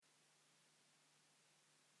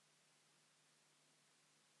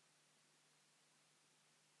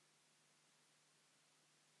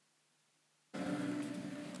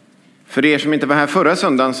För er som inte var här förra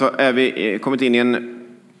söndagen så är vi kommit in i en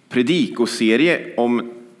predikoserie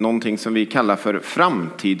om någonting som vi kallar för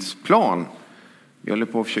framtidsplan. Vi håller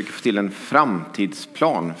på att försöka få till en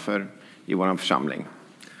framtidsplan i vår församling.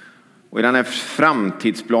 Och i den här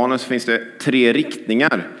framtidsplanen så finns det 3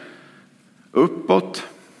 riktningar. Uppåt,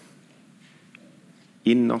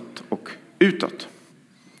 inåt och utåt.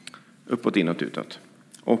 Uppåt, inåt, utåt.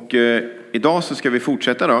 Och idag så ska vi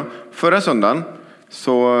fortsätta då. Förra söndagen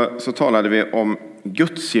så talade vi om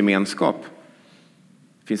gudsgemenskap.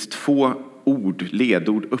 Det finns 2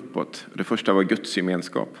 ledord uppåt. Det första var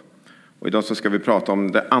gudsgemenskap. Och idag så ska vi prata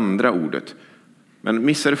om det andra ordet. Men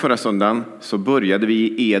missade förra söndagen så började vi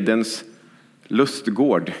i Edens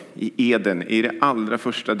lustgård. I Eden, i den allra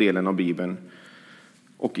första delen av Bibeln.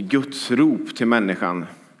 Och Guds rop till människan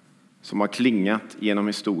som har klingat genom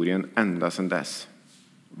historien ända sedan dess.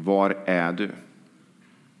 Var är du?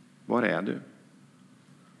 Var är du?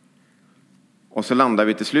 Och så landar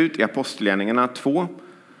vi till slut i Apostlagärningarna 2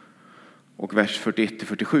 och vers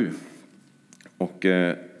 41-47. Och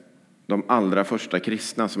de allra första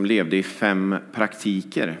kristna som levde i 5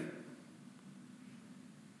 praktiker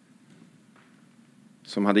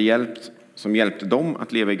som hjälpte dem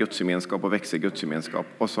att leva i gudsgemenskap och växa i gudsgemenskap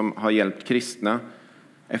och som har hjälpt kristna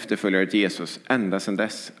efterföljare till Jesus ända sedan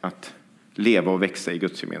dess att leva och växa i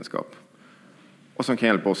gudsgemenskap och som kan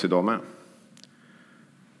hjälpa oss idag med.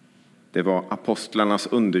 Det var apostlarnas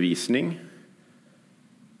undervisning,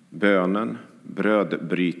 bönen,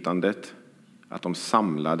 brödbrytandet, att de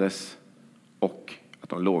samlades och att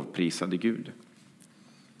de lovprisade Gud.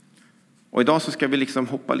 Och idag så ska vi liksom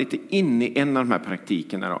hoppa lite in i en av de här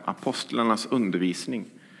praktikerna då, apostlarnas undervisning.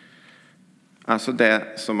 Alltså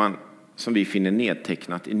det som vi finner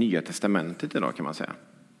nedtecknat i Nya testamentet idag kan man säga.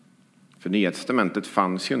 För Nya testamentet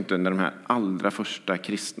fanns ju inte när de här allra första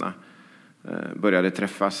kristna började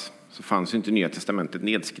träffas. Så fanns ju inte Nya testamentet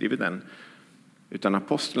nedskrivet än. Utan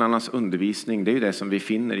apostlarnas undervisning, det är ju det som vi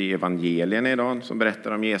finner i evangelierna idag. Som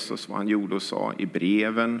berättar om Jesus, vad han gjorde och sa i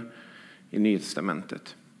breven i Nya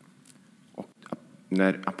testamentet. Och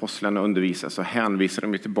när apostlarna undervisar så hänvisar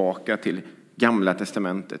de tillbaka till Gamla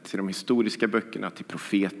testamentet. Till de historiska böckerna, till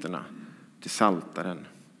profeterna, till Saltaren.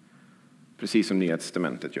 Precis som Nya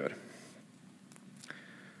testamentet gör.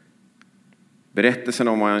 Berättelsen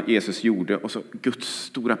om vad Jesus gjorde och så Guds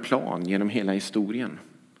stora plan genom hela historien.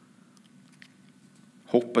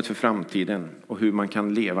 Hoppet för framtiden och hur man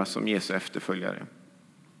kan leva som Jesu efterföljare.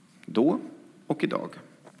 Då och idag.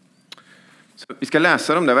 Så vi ska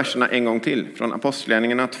läsa de där verserna en gång till från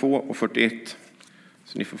Apostlagärningarna 2 och 41.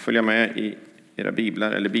 Så ni får följa med i era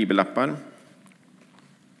biblar eller bibelappar.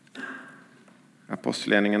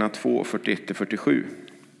 Apostlagärningarna 2 och 41-47.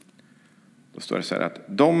 Då står det så här att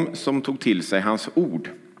de som tog till sig hans ord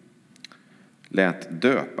lät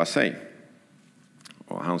döpa sig.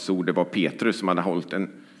 Och hans ord, det var Petrus som hade hållit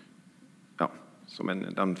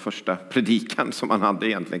den första predikan som han hade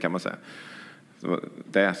egentligen kan man säga. Så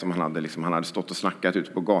det som han hade stått och snackat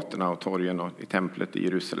ute på gatorna och torgen och i templet i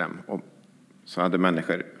Jerusalem. Och så hade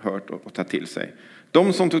människor hört och tagit till sig.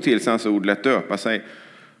 De som tog till sig hans ord lät döpa sig.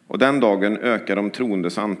 Och den dagen ökade de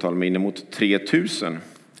troendes antal med inemot 3000.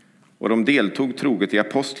 Och de deltog troget i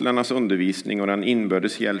apostlarnas undervisning och den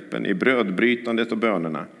inbördes hjälpen i brödbrytandet och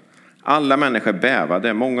bönerna. Alla människor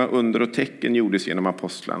bävade, många under och tecken gjordes genom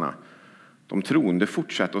apostlarna. De troende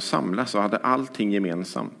fortsatte att samlas och hade allting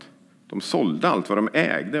gemensamt. De sålde allt vad de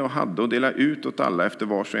ägde och hade och delade ut åt alla efter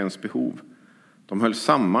vars och ens behov. De höll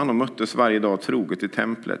samman och möttes varje dag troget i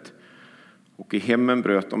templet. Och i hemmen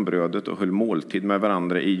bröt de brödet och höll måltid med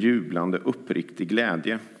varandra i jublande uppriktig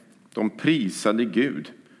glädje. De prisade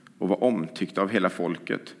Gud och var omtyckta av hela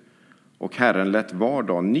folket. Och Herren lät var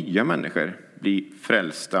dag nya människor bli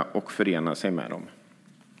frälsta och förena sig med dem.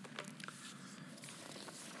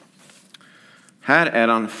 Här är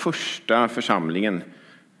den första församlingen.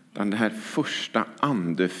 Den här första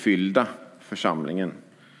andefyllda församlingen.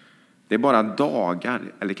 Det är bara dagar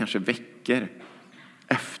eller kanske veckor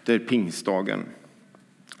efter pingstdagen.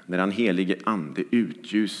 När den helige ande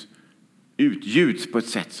utgjuts på ett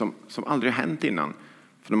sätt som aldrig har hänt innan.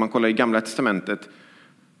 För när man kollar i Gamla testamentet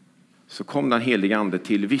så kom den heliga ande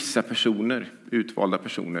till vissa personer, utvalda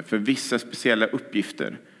personer, för vissa speciella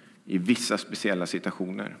uppgifter i vissa speciella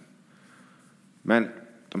situationer. Men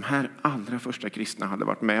de här allra första kristna hade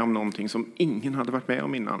varit med om någonting som ingen hade varit med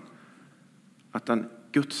om innan. Att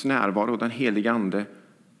Guds närvaro och den heliga ande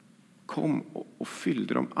kom och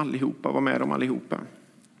fyllde dem allihopa, var med dem allihopa.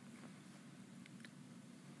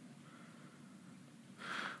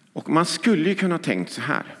 Och man skulle ju kunna tänkt så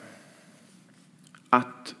här.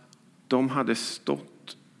 Att de hade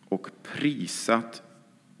stått och prisat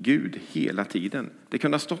Gud hela tiden. Det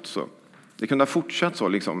kunde ha stått så. Det kunde ha fortsatt så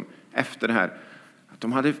liksom, efter det här. Att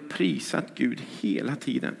de hade prisat Gud hela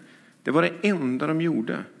tiden. Det var det enda de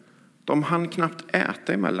gjorde. De hann knappt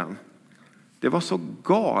äta emellan. Det var så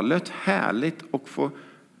galet härligt att få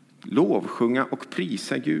lovsjunga och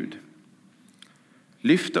prisa Gud.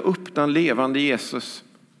 Lyfta upp den levande Jesus,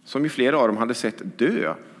 som ju flera av dem hade sett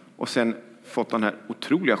dö och sen fått den här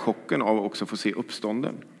otroliga chocken av att också få se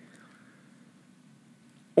uppstånden.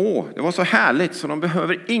 Det var så härligt så de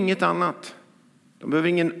behöver inget annat. De behöver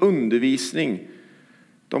ingen undervisning.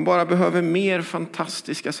 De bara behöver mer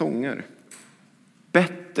fantastiska sånger.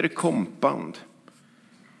 Bättre kompband.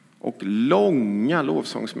 Och långa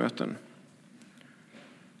lovsångsmöten.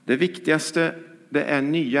 Det viktigaste, det är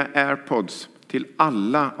nya AirPods till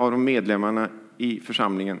alla av de medlemmarna i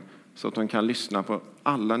församlingen. Så att de kan lyssna på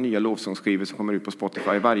alla nya lovsångsskivor som kommer ut på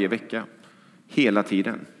Spotify varje vecka. Hela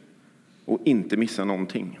tiden. Och inte missa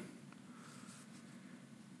någonting.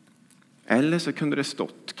 Eller så kunde det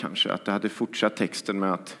stått kanske att det hade fortsatt texten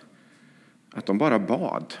med att de bara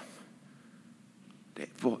bad.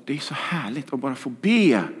 Det är så härligt att bara få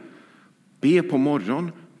be. Be på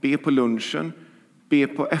morgon, be på lunchen, be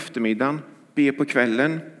på eftermiddagen, be på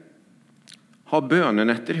kvällen. Ha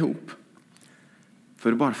bönenätter ihop.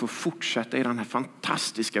 För att bara få fortsätta i den här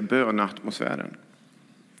fantastiska böneatmosfären.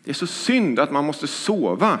 Det är så synd att man måste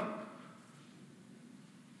sova.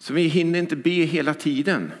 Så vi hinner inte be hela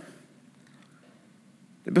tiden.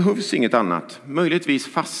 Det behövs inget annat. Möjligtvis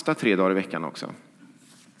fasta 3 dagar i veckan också.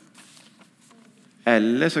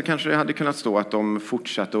 Eller så kanske det hade kunnat stå att de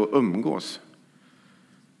fortsatte att umgås.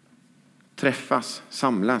 Träffas,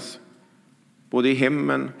 samlas. Både i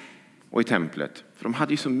hemmen och i templet. För de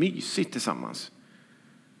hade ju så mysigt tillsammans.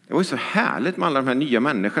 Det var ju så härligt med alla de här nya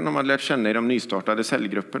människorna de hade lärt känna i de nystartade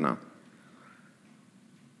cellgrupperna.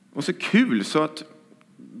 Och så kul så att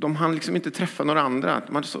de hann liksom inte träffa några andra.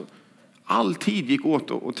 De hade så, all tid gick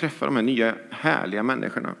åt att träffa de här nya härliga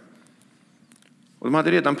människorna. Och de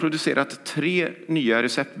hade redan producerat 3 nya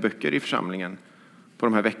receptböcker i församlingen på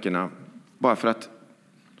de här veckorna. Bara för att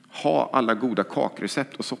ha alla goda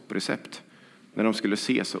kakrecept och sopprecept när de skulle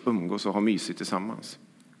ses och umgås och ha mysigt tillsammans.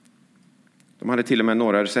 De hade till och med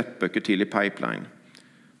några receptböcker till i pipeline.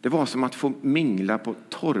 Det var som att få mingla på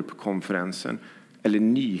torpkonferensen eller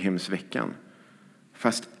Nyhemsveckan.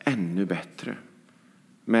 Fast ännu bättre.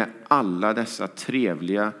 Med alla dessa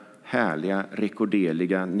trevliga, härliga,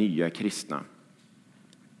 rekorderliga nya kristna.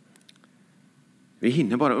 Vi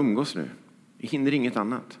hinner bara umgås nu. Vi hinner inget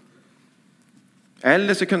annat.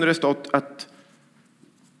 Eller så kunde det stått att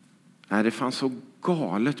det fanns så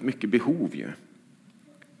galet mycket behov ju.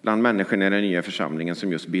 Bland människorna i den nya församlingen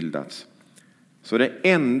som just bildats. Så det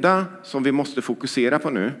enda som vi måste fokusera på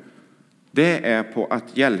nu, det är på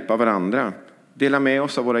att hjälpa varandra. Dela med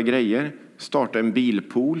oss av våra grejer. Starta en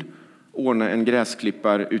bilpool. Ordna en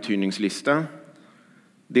gräsklipparuthyrningslista.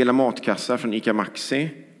 Dela matkassar från ICA Maxi.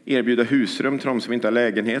 Erbjuda husrum till de som inte har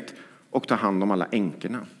lägenhet. Och ta hand om alla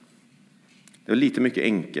änkorna. Det är lite mycket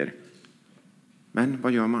änkor. Men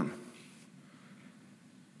vad gör man?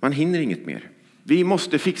 Man hinner inget mer. Vi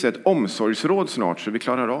måste fixa ett omsorgsråd snart så vi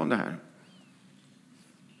klarar av det här.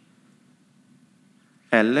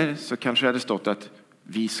 Eller så kanske det hade stått att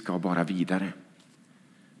vi ska bara vidare.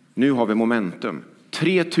 Nu har vi momentum.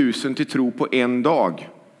 3000 till tro på en dag.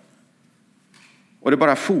 Och det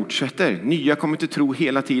bara fortsätter. Nya kommer till tro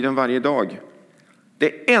hela tiden varje dag.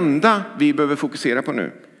 Det enda vi behöver fokusera på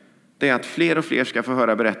nu, det är att fler och fler ska få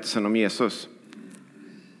höra berättelsen om Jesus.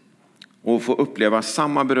 Och få uppleva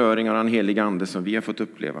samma beröring av den heliga ande som vi har fått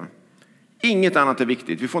uppleva. Inget annat är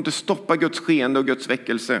viktigt. Vi får inte stoppa Guds skeende och Guds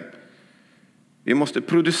väckelse. Vi måste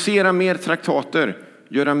producera mer traktater,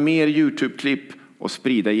 göra mer YouTube-klipp och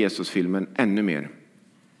sprida Jesusfilmen ännu mer.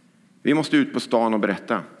 Vi måste ut på stan och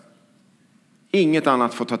berätta. Inget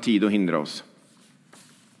annat får ta tid och hindra oss.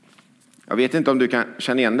 Jag vet inte om du kan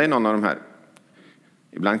känna igen dig i någon av de här.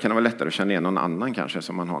 Ibland kan det vara lättare att känna igen någon annan kanske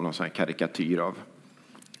som man har någon sån här karikatyr av.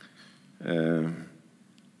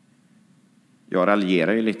 Jag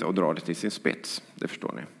raljerar ju lite och drar det till sin spets, det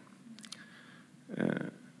förstår ni.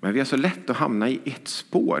 Men vi har så lätt att hamna i ett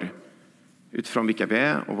spår utifrån vilka vi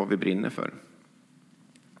är och vad vi brinner för.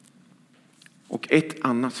 Och ett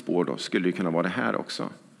annat spår då skulle ju kunna vara det här också.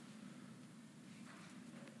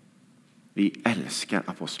 Vi älskar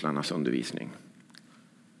apostlarnas undervisning.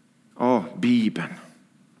 Bibeln.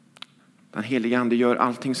 Den heliga ande gör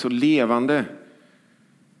allting så levande.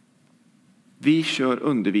 Vi kör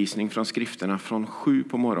undervisning från skrifterna från 7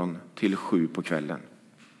 på morgonen till 7 på kvällen.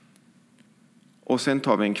 Och sen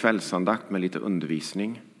tar vi en kvällsandakt med lite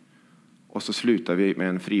undervisning. Och så slutar vi med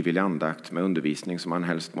en frivillig andakt med undervisning som man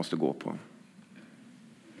helst måste gå på.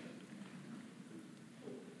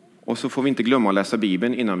 Och så får vi inte glömma att läsa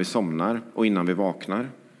Bibeln innan vi somnar och innan vi vaknar.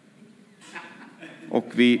 Och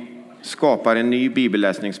vi skapar en ny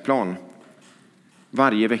bibelläsningsplan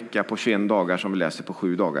varje vecka på 21 dagar som vi läser på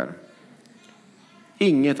 7 dagar.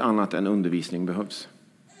 Inget annat än undervisning behövs.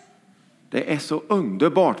 Det är så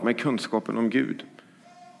underbart med kunskapen om Gud.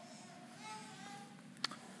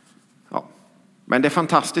 Ja. Men det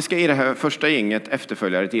fantastiska i det här första gänget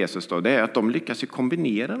efterföljare till Jesus då, det är att de lyckas ju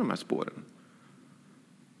kombinera de här spåren.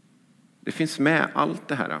 Det finns med allt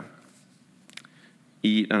det här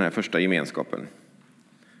i den här första gemenskapen.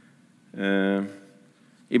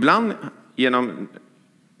 Ibland genom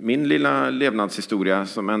min lilla levnadshistoria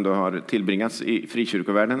som ändå har tillbringats i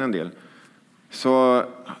frikyrkovärlden en del, så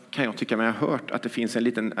kan jag tycka mig ha hört att det finns en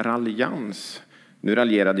liten raljans. Nu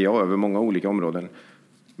raljerade jag över många olika områden.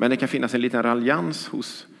 Men det kan finnas en liten raljans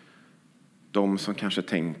hos de som kanske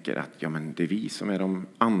tänker att ja, men det är vi som är de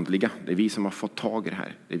andliga. Det är vi som har fått tag i det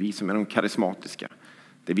här. Det är vi som är de karismatiska.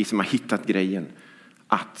 Det är vi som har hittat grejen.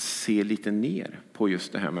 Att se lite ner på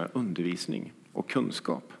just det här med undervisning och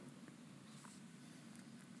kunskap.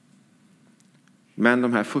 Men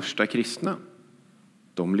de här första kristna,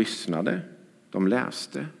 de lyssnade, de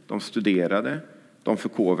läste, de studerade, de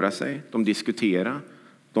förkovrade sig, de diskuterade,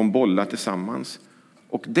 de bollade tillsammans.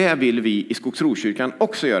 Och det vill vi i Skogsrokyrkan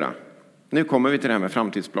också göra. Nu kommer vi till det här med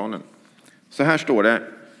framtidsplanen. Så här står det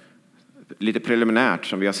lite preliminärt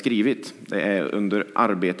som vi har skrivit. Det är under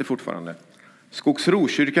arbete fortfarande.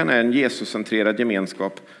 Skogsrokyrkan är en Jesuscentrerad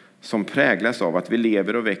gemenskap som präglas av att vi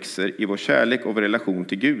lever och växer i vår kärlek och vår relation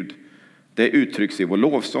till Gud. Det uttrycks i vår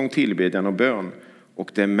lovsång, tillbedjan och bön.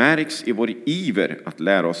 Och det märks i vår iver att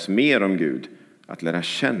lära oss mer om Gud. Att lära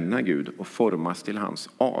känna Gud och formas till hans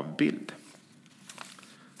avbild.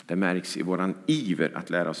 Det märks i våran iver att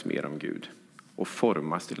lära oss mer om Gud och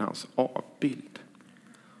formas till hans avbild.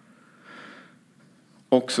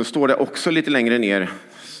 Och så står det också lite längre ner,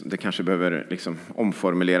 det kanske behöver liksom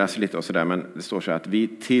omformuleras lite och sådär, men det står så här att vi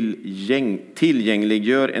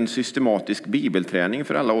tillgängliggör en systematisk bibelträning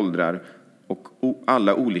för alla åldrar och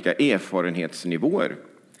alla olika erfarenhetsnivåer.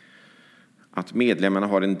 Att medlemmarna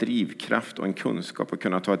har en drivkraft och en kunskap att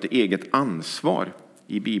kunna ta ett eget ansvar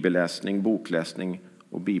i bibelläsning, bokläsning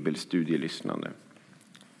och bibelstudielyssnande.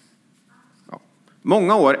 Ja.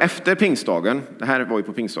 Många år efter pingstdagen, det här var ju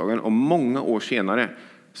på pingstdagen, och många år senare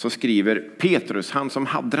så skriver Petrus, han som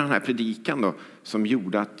hade den här predikan då, som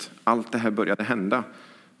gjorde att allt det här började hända.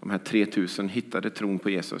 De här 3000 hittade tron på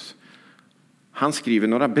Jesus. Han skriver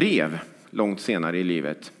några brev långt senare i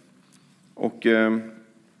livet. Och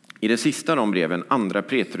i det sista av de breven, andra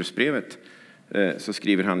Petrusbrevet, så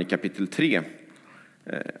skriver han i kapitel 3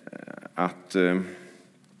 att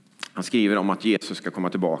han skriver om att Jesus ska komma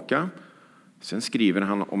tillbaka. Sen skriver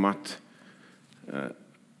han om att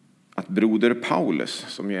broder Paulus,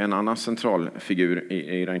 som är en annan central figur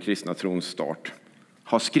i den kristna trons start,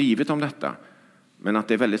 har skrivit om detta. Men att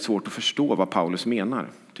det är väldigt svårt att förstå vad Paulus menar,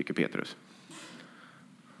 tycker Petrus.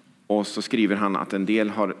 Och så skriver han att en del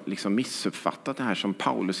har liksom missuppfattat det här som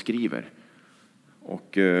Paulus skriver.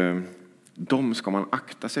 Och de ska man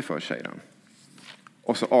akta sig för, säger han.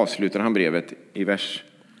 Och så avslutar han brevet i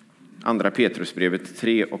andra Petrusbrevet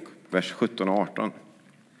 3 och vers 17 och 18.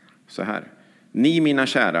 Så här. Ni mina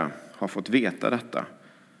kära har fått veta detta.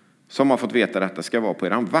 Som har fått veta detta ska vara på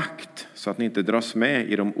eran vakt så att ni inte dras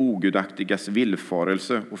med i de ogudaktigas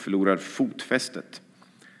villfarelse och förlorar fotfästet.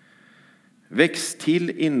 Väx till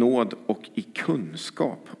i nåd och i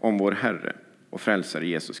kunskap om vår Herre och frälsare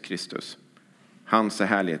Jesus Kristus. Hans är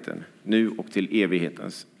härligheten nu och till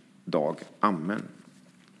evighetens dag. Amen.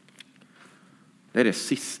 Det är det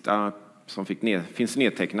sista som finns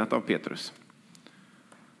nedtecknat av Petrus.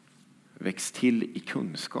 Väx till i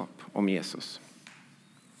kunskap om Jesus.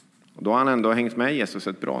 Och då har han ändå hängt med Jesus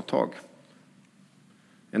ett bra tag.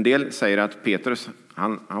 En del säger att Petrus,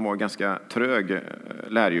 han var ganska trög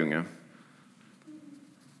lärjunge.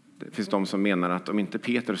 Det finns de som menar att om inte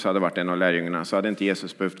Petrus hade varit en av lärjungarna så hade inte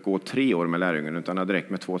Jesus behövt gå 3 år med lärjungen, utan hade räckt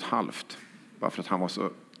med 2,5. Bara för att han var så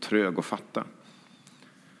trög att fatta.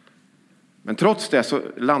 Men trots det så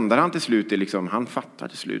landar han till slut i han fattar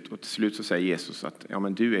till slut. Och till slut så säger Jesus att ja,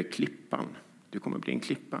 men du är klippan. Du kommer bli en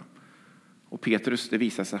klippa. Och Petrus, det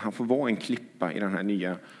visar sig att han får vara en klippa i den här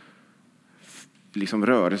nya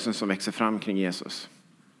rörelsen som växer fram kring Jesus.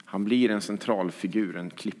 Han blir en central figur, en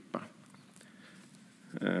klippa.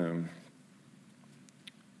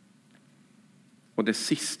 Och det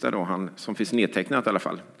sista då som finns nedtecknat i alla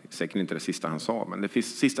fall, det är säkert inte det sista han sa, men det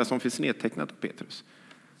sista som finns nedtecknat av Petrus,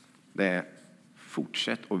 det är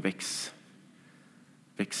fortsätt och väx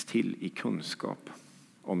väx till i kunskap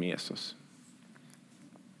om Jesus.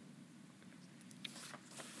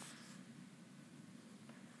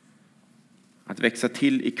 Att växa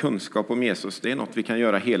till i kunskap om Jesus, det är något vi kan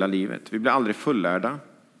göra hela livet. Vi blir aldrig fullärda.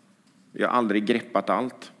 Vi har aldrig greppat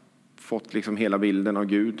allt. Fått liksom hela bilden av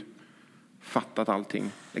Gud. Fattat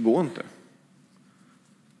allting. Det går inte.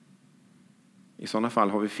 I sådana fall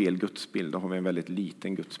har vi fel gudsbild. Då har vi en väldigt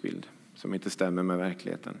liten gudsbild som inte stämmer med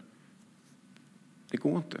verkligheten. Det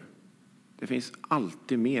går inte. Det finns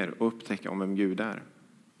alltid mer att upptäcka om vem Gud är.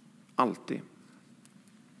 Alltid.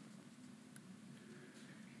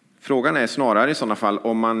 Frågan är snarare i sådana fall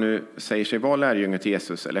om man nu säger sig vara lärjunge till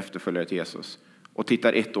Jesus eller efterföljare till Jesus och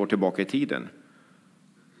tittar 1 år tillbaka i tiden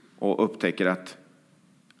och upptäcker att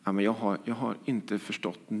jag har inte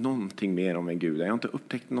förstått någonting mer om en Gud. Jag har inte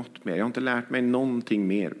upptäckt något mer. Jag har inte lärt mig någonting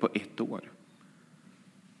mer på 1 år.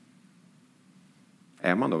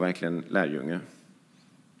 Är man då verkligen lärjunge?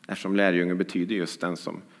 Eftersom lärjunge betyder just den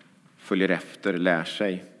som följer efter, lär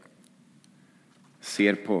sig,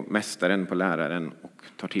 ser på mästaren, på läraren och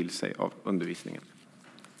tar till sig av undervisningen.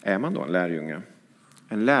 Är man då en lärjunge?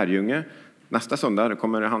 En lärjunge, nästa söndag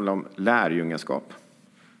kommer det handla om lärjungaskap.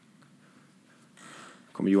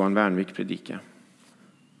 Kommer Johan Wernvik predika.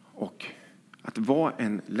 Och att vara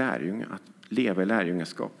en lärjunge, att leva i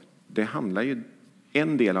lärjungaskap, det handlar ju,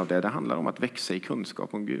 en del av det handlar om att växa i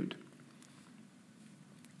kunskap om Gud.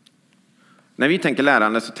 När vi tänker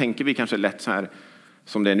lärande så tänker vi kanske lätt så här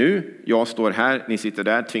som det är nu. Jag står här, ni sitter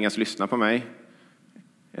där, tvingas lyssna på mig.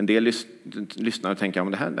 En del lyssnar och tänker,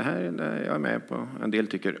 det här är jag med på. En del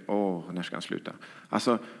tycker, när ska han sluta?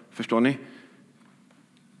 Alltså, förstår ni?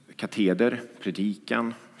 Kateder,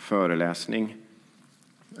 predikan, föreläsning,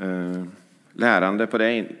 lärande på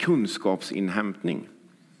det, kunskapsinhämtning.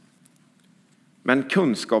 Men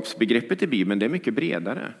kunskapsbegreppet i Bibeln, det är mycket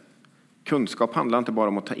bredare. Kunskap handlar inte bara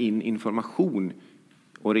om att ta in information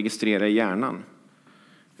och registrera i hjärnan.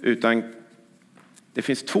 Utan det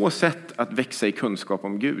finns 2 sätt att växa i kunskap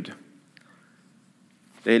om Gud.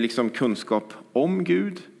 Det är liksom kunskap om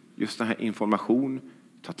Gud, just den här information,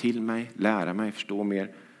 ta till mig, lära mig, förstå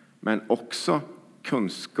mer. Men också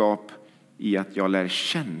kunskap i att jag lär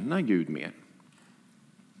känna Gud mer.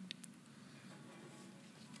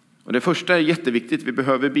 Och det första är jätteviktigt. Vi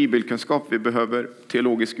behöver bibelkunskap, vi behöver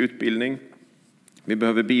teologisk utbildning. Vi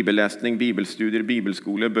behöver bibelläsning, bibelstudier,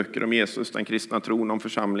 bibelskolor, böcker om Jesus, den kristna tron, om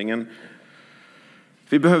församlingen.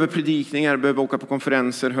 Vi behöver predikningar, behöver åka på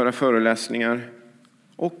konferenser, höra föreläsningar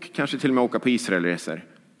och kanske till och med åka på Israelresor.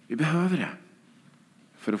 Vi behöver det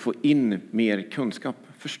för att få in mer kunskap,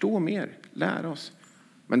 förstå mer, lära oss.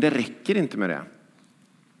 Men det räcker inte med det.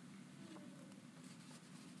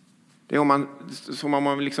 Det är som om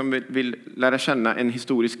man liksom vill lära känna en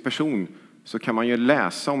historisk person, så kan man ju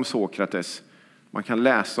läsa om Sokrates. Man kan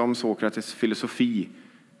läsa om Sokrates filosofi.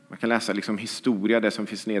 Man kan läsa liksom historia, det som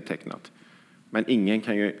finns nedtecknat. Men ingen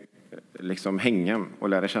kan ju liksom hänga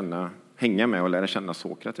med och lära känna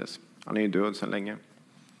Sokrates. Han är ju död sedan länge.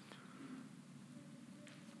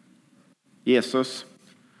 Jesus.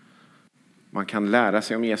 Man kan lära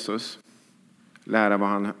sig om Jesus. Lära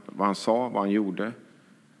vad han sa, vad han gjorde.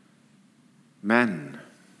 Men,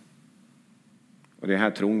 och det är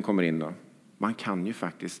här tron kommer in då. Man kan ju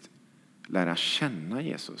faktiskt lära känna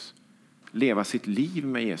Jesus. Leva sitt liv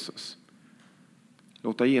med Jesus.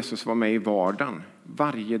 Låta Jesus vara med i vardagen.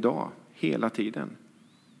 Varje dag. Hela tiden.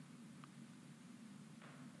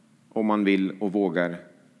 Om man vill och vågar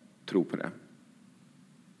tro på det.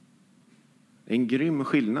 Det är en grym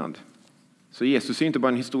skillnad. Så Jesus är inte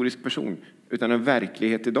bara en historisk person, utan en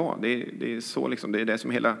verklighet idag. Det är så liksom, det är det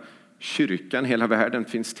som hela kyrkan, hela världen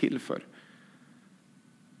finns till för.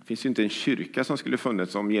 Det finns ju inte en kyrka som skulle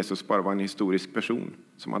funnits om Jesus bara var en historisk person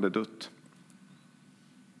som hade dött.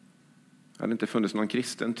 Det hade inte funnits någon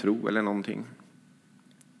kristen tro eller någonting.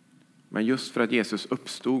 Men just för att Jesus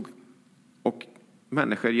uppstod och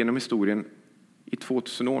människor genom historien i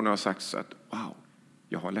 2000 år har sagt så att wow,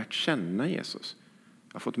 jag har lärt känna Jesus.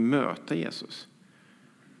 Jag har fått möta Jesus.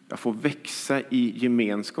 Jag får växa i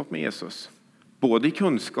gemenskap med Jesus. Både i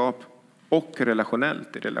kunskap och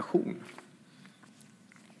relationellt, i relation.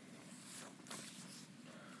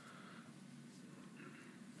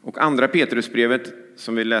 Och andra Petrusbrevet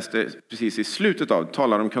som vi läste precis i slutet av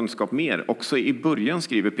talar om kunskap mer. Också i början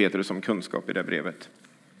skriver Petrus om kunskap i det brevet.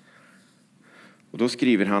 Och då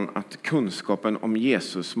skriver han att kunskapen om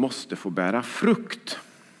Jesus måste få bära frukt.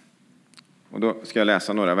 Och då ska jag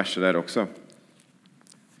läsa några verser där också.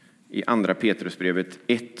 I andra Petrusbrevet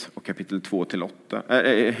 1 och kapitel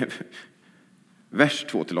 2-8. Vers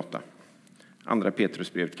 2-8. Andra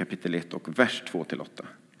Petrusbrevet kapitel 1 och vers 2-8.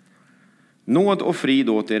 Nåd och frid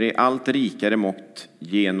åt er i allt rikare mått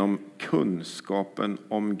genom kunskapen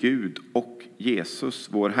om Gud och Jesus,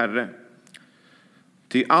 vår Herre.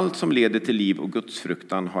 Ty allt som leder till liv och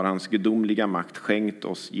gudsfruktan har hans gudomliga makt skänkt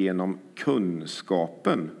oss genom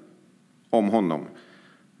kunskapen om honom,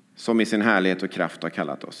 som i sin härlighet och kraft har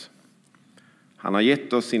kallat oss. Han har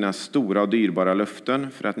gett oss sina stora och dyrbara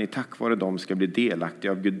löften för att ni tack vare dem ska bli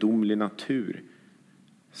delaktiga av gudomlig natur,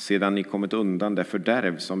 sedan ni kommit undan det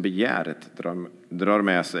fördärv som begäret drar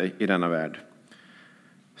med sig i denna värld.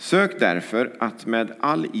 Sök därför att med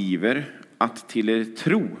all iver att till er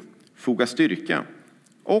tro foga styrka,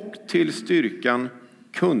 och till styrkan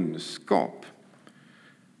kunskap,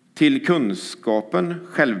 till kunskapen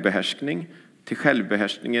självbehärskning, till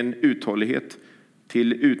självbehärskningen uthållighet,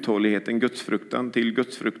 till uthålligheten gudsfruktan, till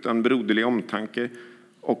gudsfruktan broderlig omtanke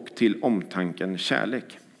och till omtanken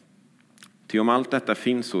kärlek. Ty om allt detta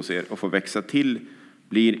finns hos er och får växa till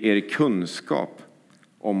blir er kunskap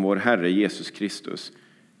om vår Herre Jesus Kristus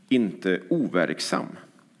inte overksam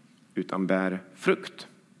utan bär frukt.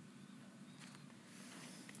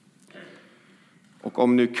 Och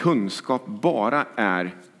om nu kunskap bara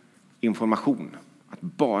är information, att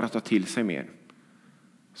bara ta till sig mer,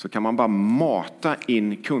 så kan man bara mata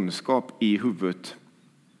in kunskap i huvudet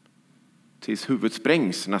tills huvudet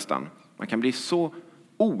sprängs nästan. Man kan bli så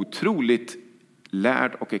otroligt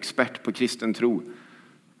lärd och expert på kristen tro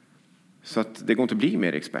så att det går inte att bli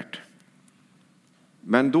mer expert.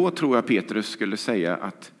 Men då tror jag Petrus skulle säga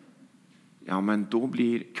att ja, men då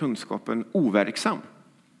blir kunskapen overksam.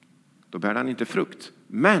 Då bär den inte frukt.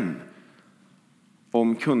 Men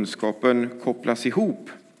om kunskapen kopplas ihop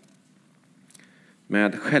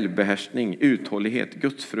med självbehärskning, uthållighet,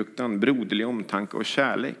 gudsfruktan, broderlig omtanke och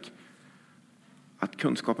kärlek, att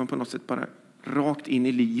kunskapen på något sätt bara rakt in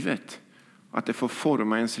i livet, att det får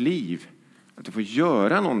forma ens liv, att det får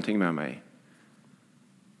göra någonting med mig.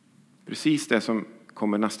 Precis det som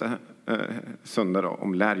kommer nästa söndag då,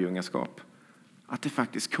 om lärjungaskap. Att det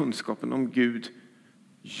faktiskt kunskapen om Gud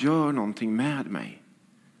gör någonting med mig.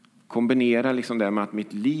 Kombinera liksom det med att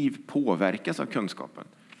mitt liv påverkas av kunskapen.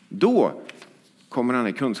 Då kommer den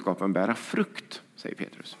här kunskapen bära frukt, säger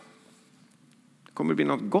Petrus. Det kommer bli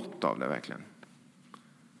något gott av det verkligen.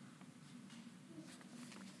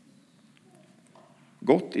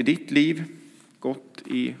 Gott i ditt liv, gott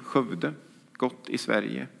i Skövde, gott i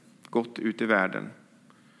Sverige, gott ut i världen.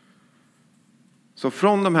 Så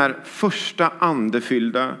från de här första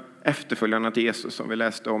andefyllda efterföljarna till Jesus som vi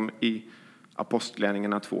läste om i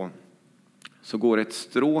Apostlagärningarna 2, så går ett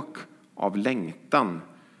stråk av längtan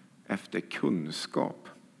efter kunskap,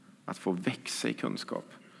 att få växa i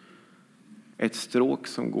kunskap. Ett stråk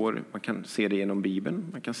som går, man kan se det genom Bibeln,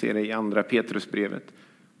 man kan se det i andra Petrusbrevet,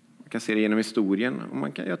 man kan se det genom historien,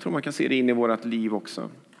 och jag tror man kan se det in i vårt liv också.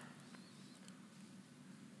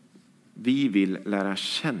 Vi vill lära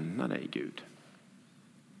känna dig, Gud,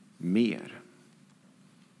 mer.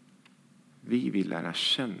 Vi vill lära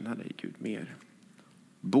känna dig, Gud, mer.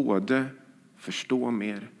 Både förstå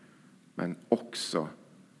mer, men också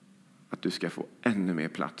att du ska få ännu mer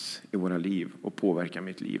plats i våra liv och påverka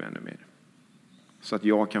mitt liv ännu mer. Så att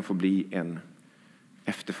jag kan få bli en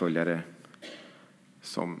efterföljare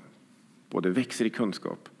som både växer i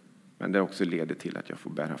kunskap, men det också leder till att jag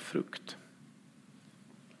får bära frukt.